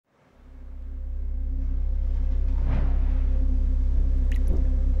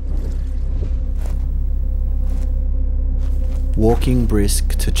Walking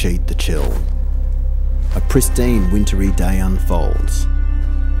brisk to cheat the chill. A pristine wintry day unfolds.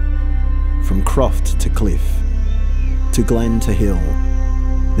 From croft to cliff, to glen to hill,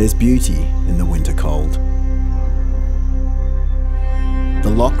 there's beauty in the winter cold.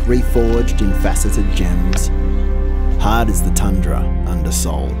 The loch reforged in faceted gems, hard as the tundra under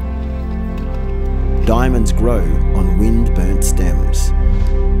sole. Diamonds grow on wind-burnt stems.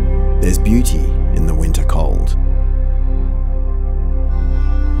 There's beauty in the winter cold.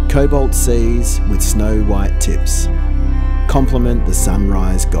 Cobalt seas with snow-white tips complement the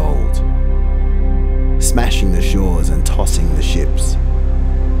sunrise gold, smashing the shores and tossing the ships.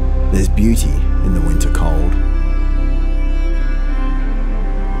 There's beauty in the winter cold.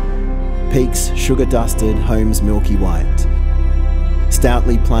 Peaks sugar-dusted, homes milky white,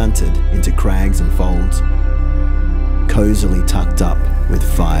 stoutly planted into crags and folds, cosily tucked up with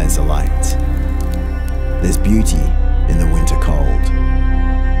fires alight. There's beauty in the winter cold.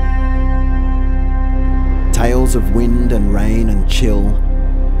 Tales of wind and rain and chill,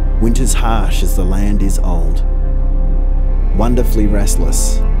 winter's harsh as the land is old. Wonderfully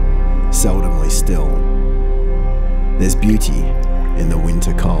restless, seldomly still. There's beauty in the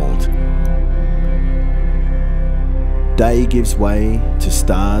winter cold. Day gives way to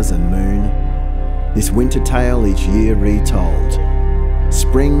stars and moon, this winter tale each year retold.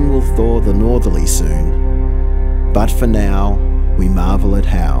 Spring will thaw the northerly soon, but for now we marvel at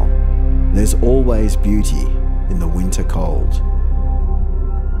how there's always beauty in the winter cold.